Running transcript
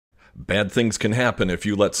Bad things can happen if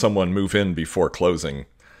you let someone move in before closing.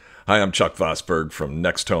 Hi, I'm Chuck Vosberg from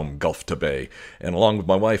Next Home Gulf to Bay, and along with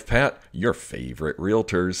my wife Pat, your favorite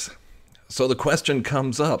realtors. So the question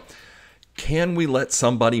comes up, can we let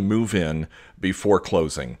somebody move in before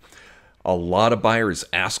closing? A lot of buyers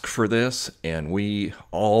ask for this, and we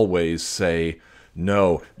always say,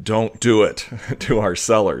 no, don't do it to our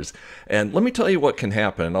sellers. And let me tell you what can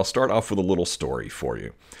happen, and I'll start off with a little story for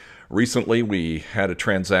you. Recently, we had a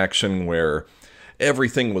transaction where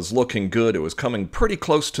everything was looking good. It was coming pretty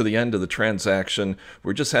close to the end of the transaction.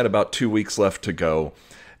 We just had about 2 weeks left to go,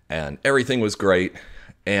 and everything was great.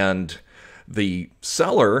 And the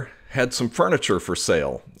seller had some furniture for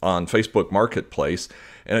sale on Facebook Marketplace,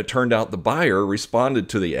 and it turned out the buyer responded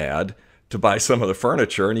to the ad to buy some of the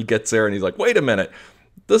furniture, and he gets there and he's like, wait a minute,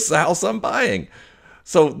 this is the house I'm buying.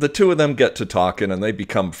 So the two of them get to talking and they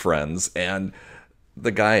become friends, and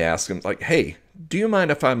the guy asks him, like, hey, do you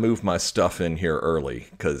mind if I move my stuff in here early?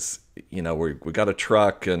 Because, we got a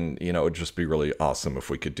truck and, it'd just be really awesome if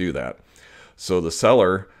we could do that. So the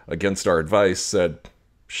seller, against our advice, said,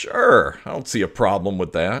 sure, I don't see a problem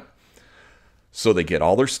with that. So they get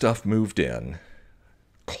all their stuff moved in.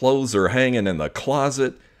 Clothes are hanging in the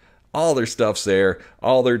closet. All their stuff's there.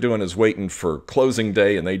 All they're doing is waiting for closing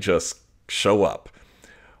day, and they just show up.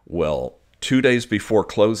 Well, 2 days before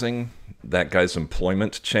closing, that guy's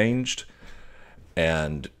employment changed,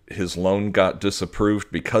 and his loan got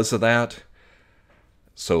disapproved because of that.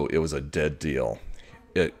 So it was a dead deal.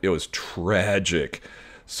 It was tragic.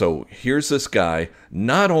 So here's this guy.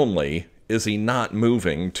 Not only is he not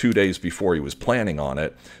moving 2 days before he was planning on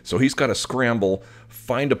it, so he's got to scramble,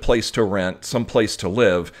 find a place to rent, some place to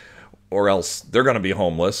live, or else they're going to be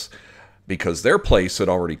homeless because their place had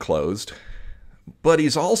already closed. But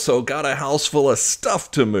he's also got a house full of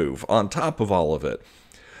stuff to move on top of all of it.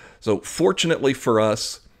 So fortunately for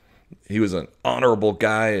us, he was an honorable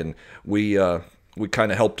guy, and we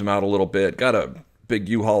kind of helped him out a little bit. Got a big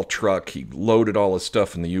U-Haul truck. He loaded all his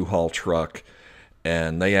stuff in the U-Haul truck,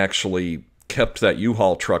 and they actually kept that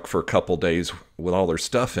U-Haul truck for a couple days with all their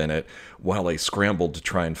stuff in it while they scrambled to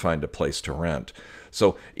try and find a place to rent.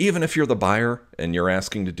 So even if you're the buyer and you're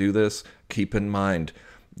asking to do this, keep in mind,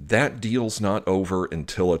 that deal's not over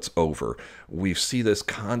until it's over. We see this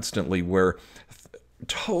constantly where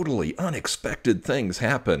totally unexpected things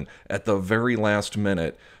happen at the very last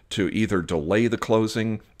minute to either delay the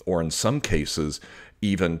closing or in some cases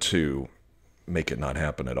even to make it not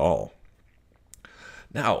happen at all.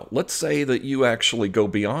 Now, let's say that you actually go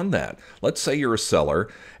beyond that. Let's say you're a seller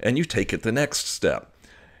and you take it the next step.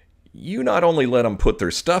 You not only let them put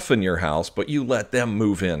their stuff in your house, but you let them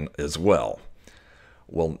move in as well.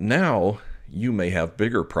 Well, now you may have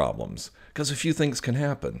bigger problems because a few things can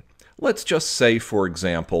happen. Let's just say, for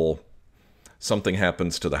example, something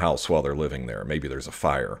happens to the house while they're living there. Maybe there's a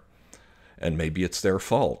fire, and maybe it's their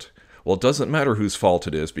fault. Well, it doesn't matter whose fault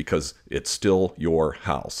it is because it's still your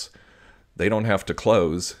house. They don't have to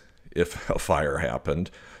close if a fire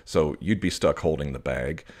happened, so you'd be stuck holding the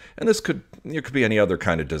bag. And it could be any other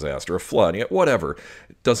kind of disaster, a flood, whatever.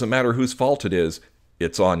 It doesn't matter whose fault it is,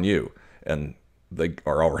 it's on you. And they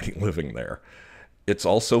are already living there. It's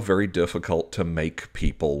also very difficult to make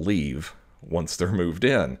people leave once they're moved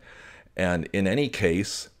in. And in any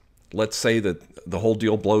case, let's say that the whole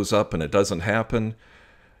deal blows up and it doesn't happen.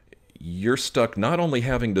 You're stuck not only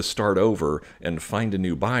having to start over and find a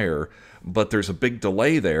new buyer, but there's a big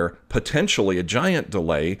delay there, potentially a giant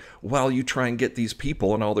delay, while you try and get these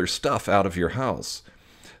people and all their stuff out of your house.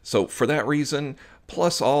 So for that reason,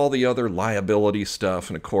 plus all the other liability stuff,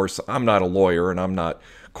 and of course, I'm not a lawyer and I'm not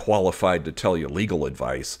qualified to tell you legal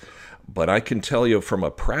advice, but I can tell you from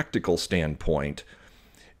a practical standpoint,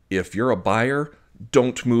 if you're a buyer,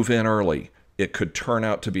 don't move in early. It could turn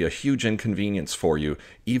out to be a huge inconvenience for you,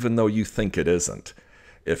 even though you think it isn't.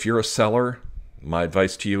 If you're a seller, my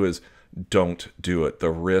advice to you is don't do it.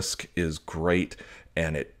 The risk is great,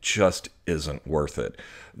 and it just isn't worth it.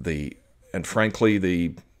 And frankly,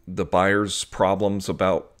 the buyer's problems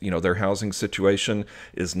about their housing situation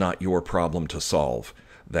is not your problem to solve.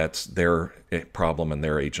 That's their problem and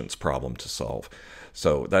their agent's problem to solve.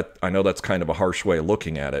 So that, I know that's kind of a harsh way of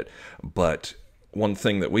looking at it, but one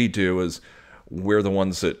thing that we do is we're the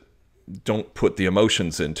ones that don't put the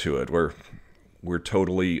emotions into it. We're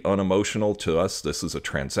totally unemotional. To us, this is a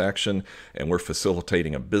transaction, and we're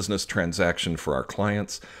facilitating a business transaction for our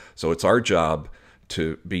clients. So it's our job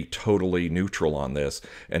to be totally neutral on this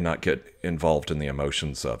and not get involved in the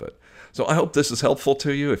emotions of it. So I hope this is helpful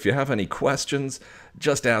to you. If you have any questions,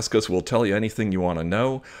 just ask us. We'll tell you anything you want to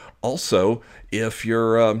know. Also, if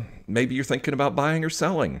maybe you're thinking about buying or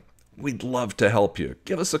selling, We'd love to help you.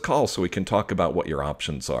 Give us a call so we can talk about what your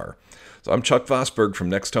options are. So I'm Chuck Vosberg from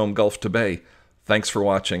Next Home Gulf to Bay. Thanks for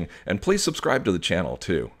watching, and please subscribe to the channel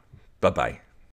too. Bye-bye.